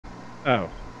Oh.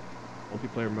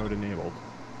 Multiplayer mode enabled.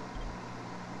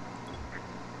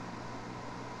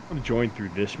 I'm gonna join through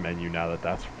this menu now that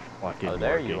that's fucking Oh,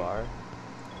 there working. you are.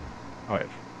 Oh, wait.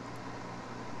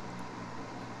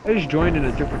 I just joined in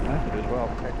a different method as well.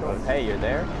 Hey, you're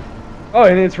there? Oh,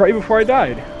 and it's right before I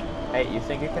died. Hey, you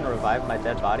think you can revive my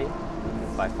dead body?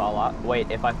 If I fall off?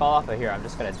 Wait, if I fall off of here, I'm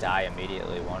just gonna die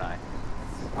immediately, won't I?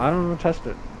 I don't know, test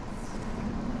it.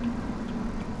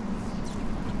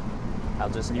 I'll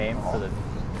just aim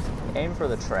for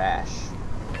the trash.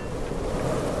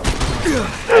 I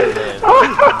lived.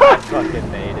 I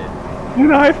fucking made it.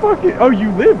 And I fucking... Oh,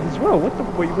 you lived as well. What the...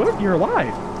 Wait, what? You're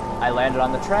alive. I landed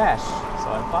on the trash, so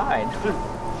I'm fine.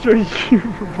 So you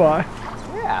revived.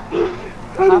 Yeah.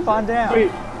 Hop on down. Wait.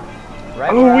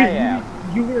 Right Oh, where wait, I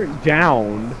am. you weren't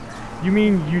down. You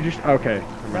mean you just... Okay.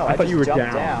 No, I thought you were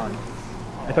jumped down.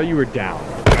 I thought you were down.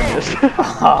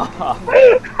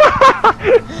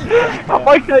 I'm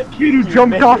like that kid who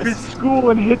jumped off his school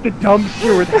and hit the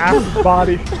dumpster with half his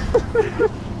body.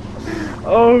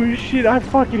 Oh shit, I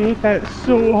fucking hit that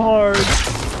so hard.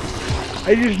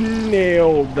 I just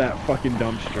nailed that fucking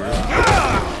dumpster.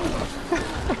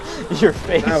 Your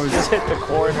face just hit the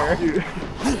corner.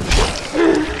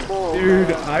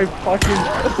 Dude, I fucking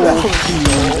full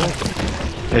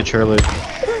Hey Charlie,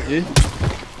 Yeah?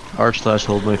 r/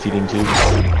 hold my feeding tube.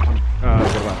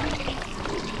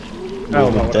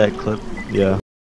 What about? That clip. Yeah.